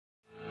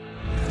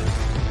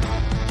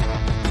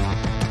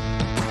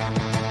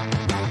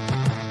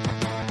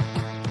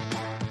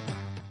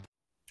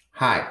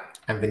Hi,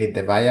 I'm Vinit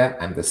Devaya.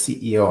 I'm the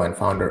CEO and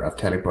founder of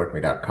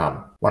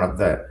TeleportMe.com, one of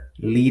the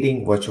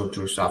leading virtual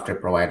tour software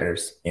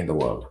providers in the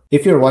world.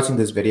 If you're watching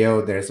this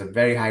video, there's a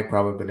very high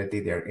probability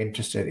they're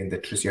interested in the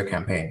Trisio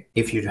campaign.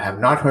 If you have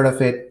not heard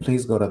of it,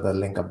 please go to the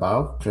link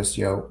above,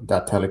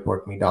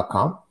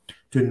 trisio.teleportme.com,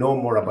 to know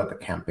more about the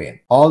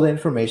campaign. All the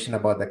information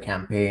about the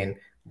campaign,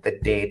 the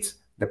dates,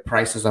 the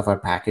prices of our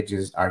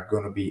packages are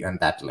going to be on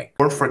that link.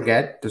 Don't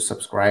forget to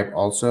subscribe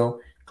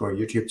also to our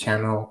YouTube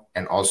channel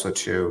and also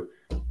to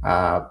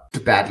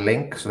that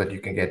link so that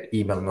you can get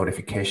email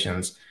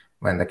notifications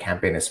when the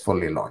campaign is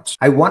fully launched.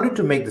 I wanted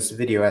to make this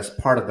video as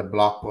part of the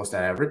blog post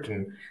that I've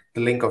written, the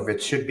link of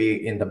which should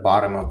be in the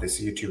bottom of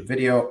this YouTube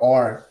video,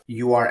 or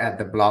you are at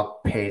the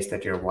blog page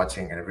that you're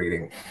watching and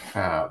reading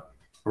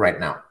right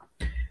now.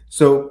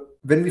 So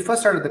when we first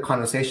started the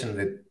conversation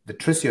with the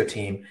Trisio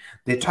team,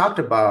 they talked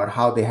about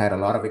how they had a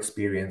lot of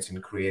experience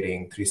in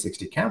creating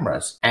 360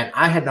 cameras. And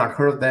I had not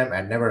heard of them.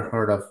 I'd never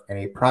heard of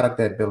any product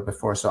they had built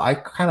before. So I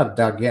kind of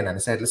dug in and I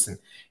said, listen,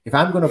 if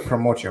I'm going to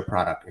promote your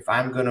product, if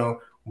I'm going to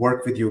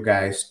work with you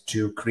guys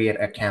to create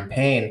a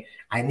campaign,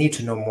 I need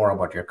to know more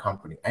about your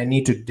company. I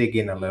need to dig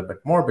in a little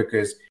bit more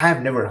because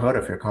I've never heard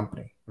of your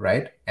company,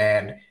 right?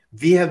 And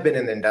we have been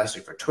in the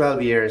industry for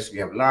 12 years. We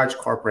have large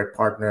corporate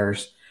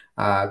partners.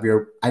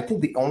 We're, I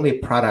think, the only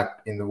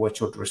product in the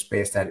virtual tour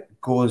space that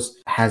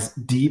has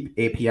deep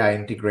API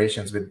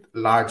integrations with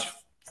large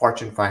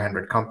Fortune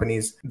 500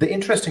 companies. The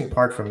interesting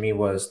part for me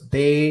was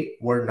they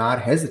were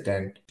not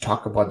hesitant to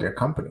talk about their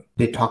company.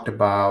 They talked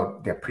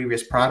about their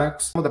previous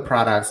products. Some of the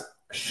products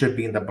should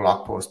be in the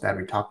blog post that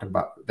we talked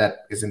about,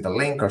 that is in the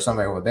link or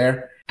somewhere over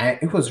there. And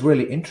it was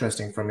really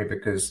interesting for me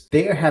because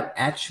they have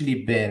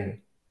actually been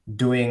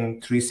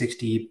doing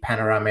 360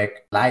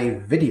 panoramic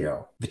live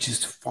video, which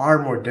is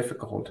far more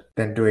difficult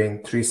than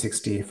doing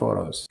 360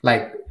 photos,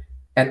 like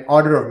an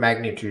order of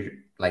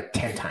magnitude, like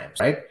 10 times,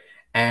 right?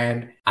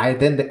 And I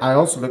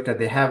also looked at,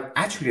 they have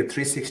actually a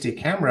 360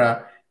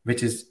 camera,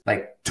 which is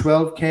like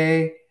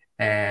 12K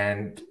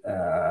and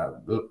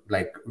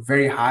like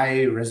very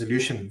high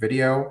resolution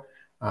video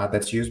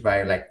that's used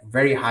by like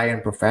very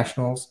high-end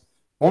professionals,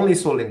 only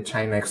sold in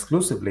China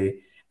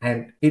exclusively.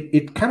 And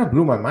it kind of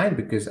blew my mind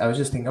because I was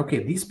just thinking,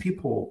 okay, these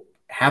people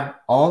have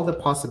all the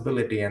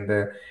possibility and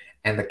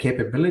the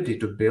capability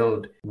to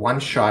build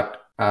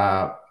one-shot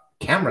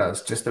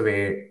cameras just the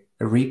way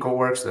Ricoh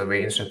works, the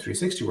way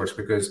Insta360 works,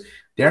 because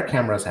their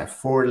cameras have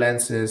 4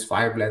 lenses,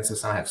 5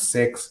 lenses, some have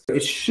 6.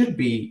 It should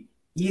be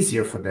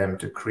easier for them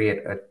to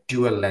create a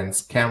dual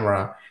lens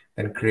camera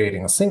than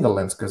creating a single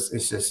lens because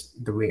it's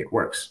just the way it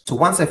works. So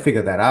once I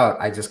figured that out,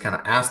 I just kind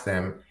of asked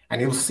them,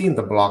 and you'll see in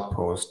the blog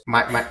post,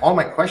 all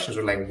my questions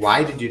were like,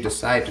 why did you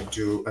decide to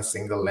do a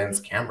single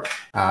lens camera?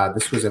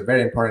 This was a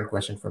very important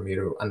question for me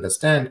to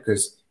understand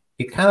because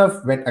it kind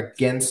of went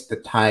against the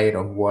tide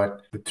of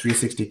what the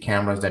 360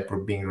 cameras that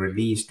were being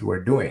released were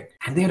doing.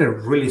 And they had a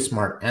really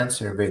smart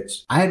answer,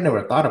 which I had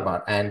never thought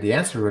about. And the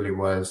answer really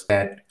was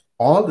that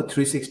all the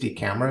 360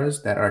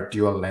 cameras that are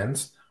dual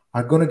lens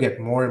are going to get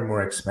more and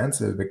more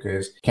expensive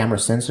because camera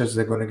sensors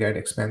are going to get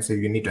expensive.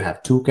 You need to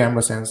have 2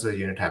 camera sensors.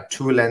 You need to have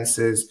 2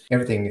 lenses.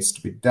 Everything needs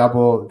to be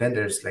double. Then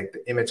there's like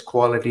the image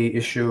quality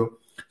issue.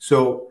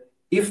 So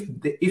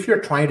if you're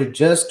trying to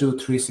just do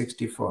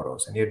 360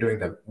 photos and you're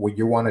doing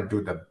you want to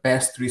do the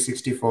best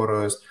 360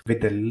 photos with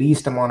the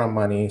least amount of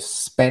money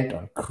spent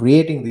on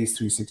creating these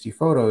 360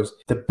 photos,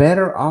 the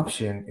better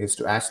option is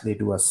to actually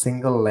do a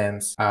single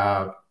lens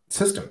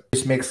system,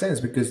 which makes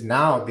sense because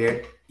now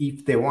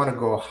if they want to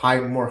go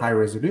more high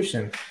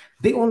resolution,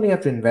 they only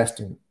have to invest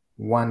in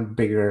one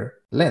bigger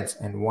lens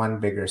and one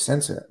bigger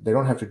sensor. They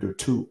don't have to do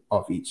 2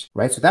 of each,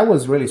 right? So that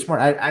was really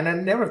smart. And I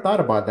never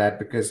thought about that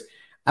because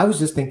I was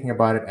just thinking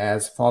about it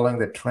as following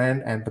the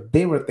trend, but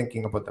they were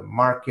thinking about the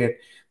market.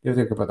 They were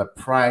thinking about the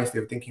price. They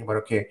were thinking about,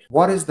 okay,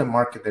 what is the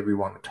market that we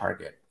want to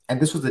target?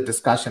 And this was the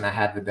discussion I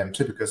had with them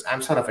too, because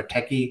I'm sort of a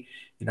techie.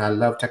 I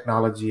love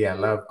technology. I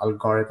love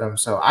algorithms.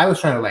 So I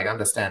was trying to like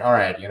understand, all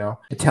right,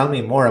 tell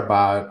me more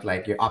about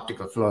like your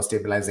optical flow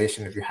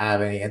stabilization if you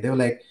have any. And they were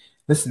like,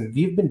 listen,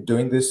 we've been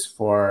doing this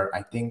for,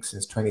 I think,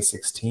 since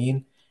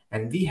 2016.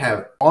 And we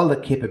have all the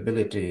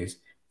capabilities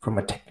from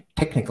a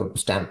technical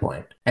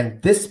standpoint.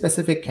 And this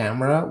specific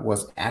camera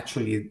was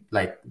actually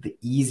like the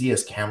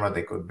easiest camera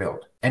they could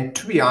build. And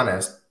to be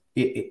honest,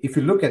 if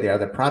you look at their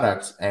other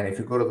products and if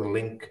you go to the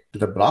link to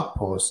the blog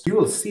post, you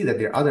will see that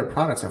their other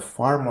products are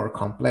far more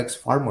complex,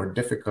 far more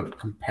difficult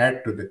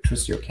compared to the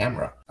Trisio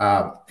camera.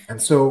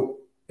 And so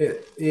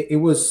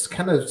it was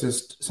kind of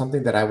just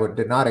something that I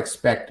did not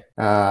expect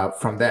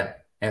from them.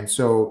 And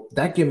so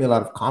that gave me a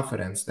lot of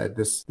confidence that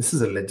this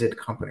is a legit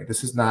company.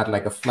 This is not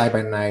like a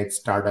fly-by-night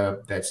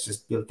startup that's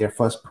just built their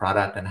first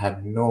product and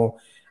have no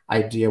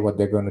idea what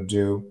they're going to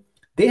do.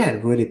 They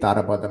had really thought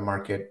about the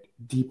market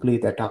deeply.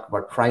 They talked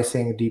about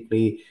pricing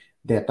deeply.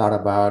 They thought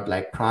about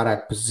like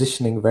product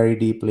positioning very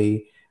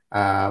deeply.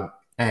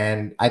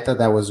 And I thought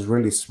that was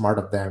really smart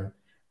of them.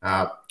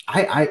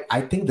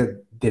 I think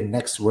that the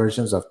next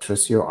versions of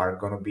Trisio are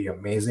going to be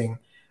amazing.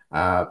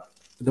 The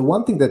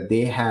one thing that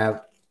they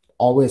have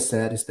always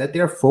said is that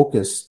their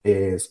focus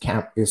is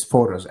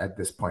photos at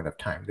this point of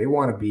time. They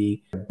want to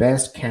be the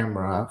best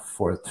camera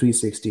for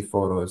 360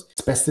 photos,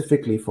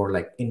 specifically for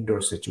like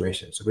indoor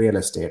situations, real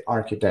estate,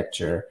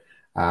 architecture,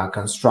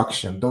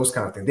 construction, those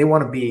kind of things. They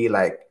want to be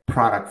like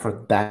product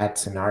for that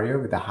scenario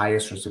with the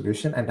highest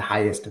resolution and the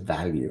highest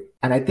value.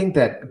 And I think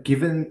that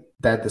given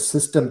that the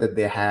system that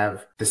they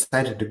have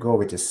decided to go,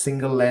 which is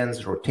single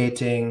lens,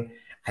 rotating,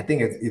 I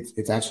think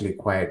it's actually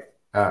quite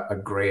a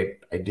great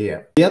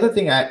idea. The other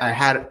thing I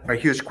had a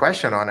huge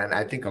question on, and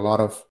I think a lot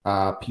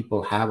of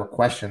people have a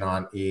question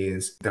on,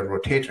 is the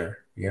rotator,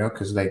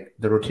 because like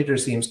the rotator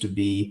seems to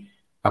be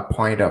a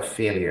point of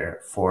failure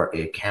for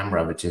a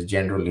camera, which is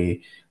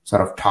generally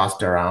sort of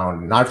tossed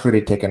around, not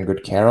really taken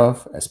good care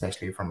of,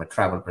 especially from a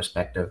travel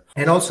perspective.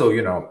 And also,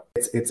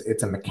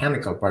 it's a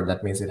mechanical part.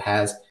 That means it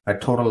has a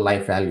total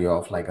life value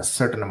of like a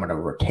certain amount of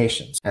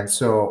rotations. And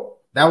so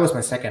that was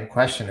my second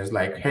question, is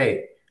like,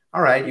 hey,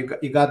 all right,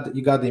 you got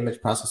the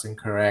image processing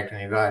correct,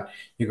 and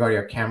you got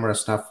your camera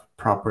stuff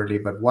properly,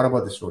 but what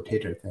about this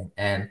rotator thing?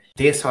 And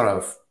they sort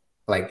of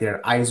like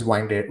their eyes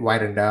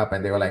widened up,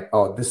 and they were like,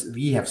 oh,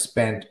 we have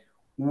spent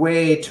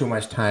way too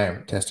much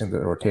time testing the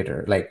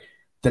rotator. Like,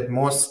 the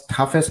most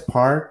toughest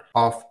part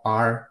of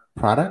our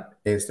product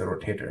is the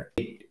rotator.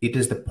 It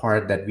is the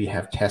part that we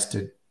have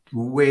tested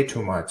way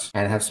too much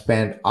and have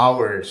spent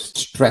hours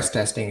stress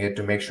testing it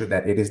to make sure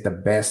that it is the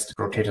best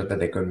rotator that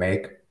they could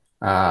make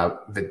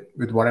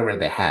with whatever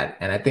they had.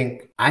 And I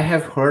think I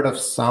have heard of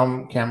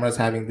some cameras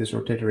having this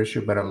rotator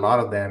issue, but a lot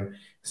of them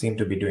seem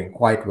to be doing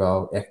quite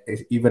well.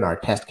 Even our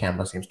test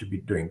camera seems to be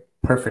doing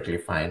perfectly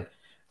fine.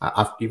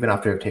 Even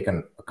after I've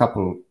taken a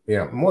couple,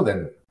 more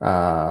than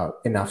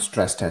enough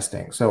stress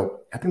testing.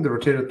 So I think the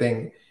rotator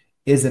thing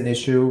is an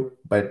issue,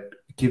 but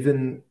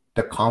given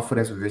the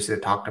confidence with which they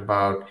talked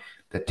about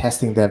the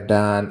testing they've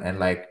done and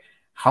like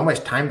how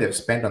much time they've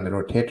spent on the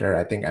rotator,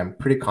 I think I'm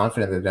pretty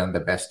confident they've done the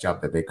best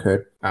job that they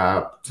could.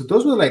 So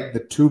those were like the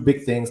two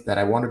big things that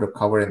I wanted to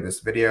cover in this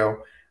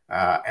video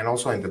and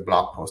also in the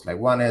blog post. Like,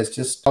 one is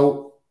just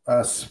how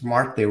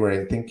smart they were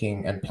in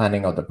thinking and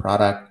planning out the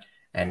product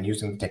and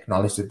using the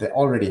technology that they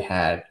already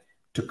had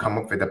to come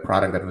up with a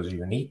product that was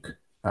unique,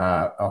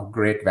 of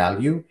great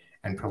value,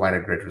 and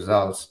provided great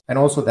results. And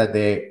also that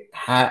they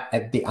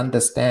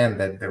understand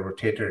that the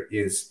rotator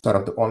is sort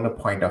of the only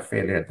point of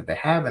failure that they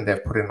have, and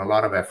they've put in a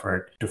lot of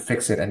effort to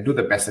fix it and do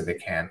the best that they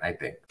can, I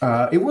think.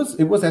 It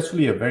was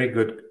actually a very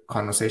good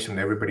conversation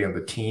with everybody on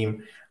the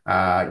team.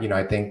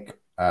 I think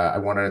I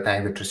wanted to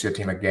thank the Trisio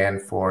team again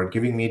for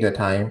giving me the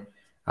time.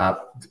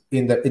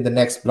 In the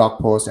next blog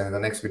post and in the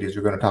next videos,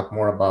 we're going to talk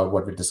more about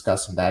what we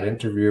discussed in that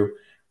interview.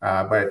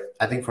 But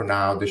I think for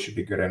now, this should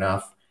be good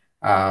enough.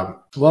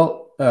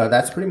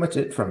 That's pretty much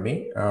it from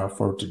me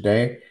for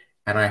today.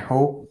 And I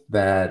hope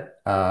that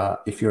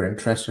if you're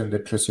interested in the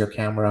Trisio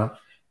camera,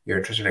 you're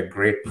interested in a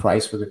great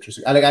price for the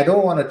Trisio. I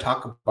don't want to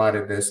talk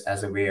about this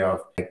as a way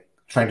of like,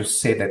 trying to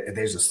say that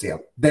there's a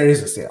sale. There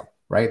is a sale.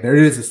 Right? There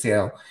is a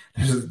sale.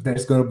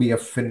 There's going to be a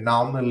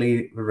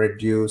phenomenally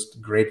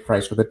reduced great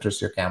price for the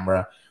Trisio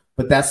camera,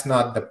 but that's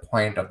not the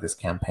point of this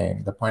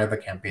campaign. The point of the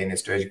campaign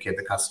is to educate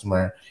the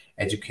customer,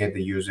 educate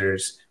the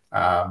users,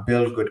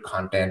 build good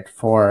content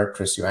for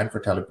Trisio and for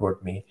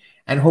Teleport Me,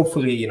 and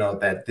hopefully,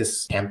 that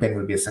this campaign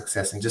will be a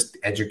success in just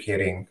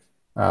educating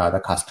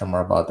the customer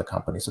about the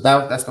company. So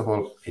that's the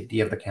whole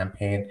idea of the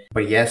campaign.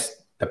 But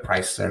yes, the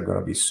prices are going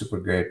to be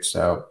super good.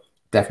 So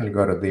definitely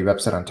go to the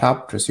website on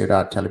top,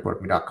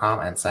 trisio.teleportme.com,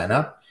 and sign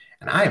up.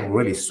 And I am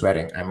really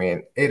sweating. I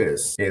mean,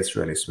 it's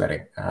really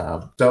sweating.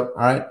 So, all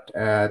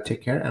right,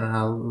 take care, and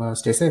I'll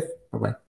stay safe. Bye-bye.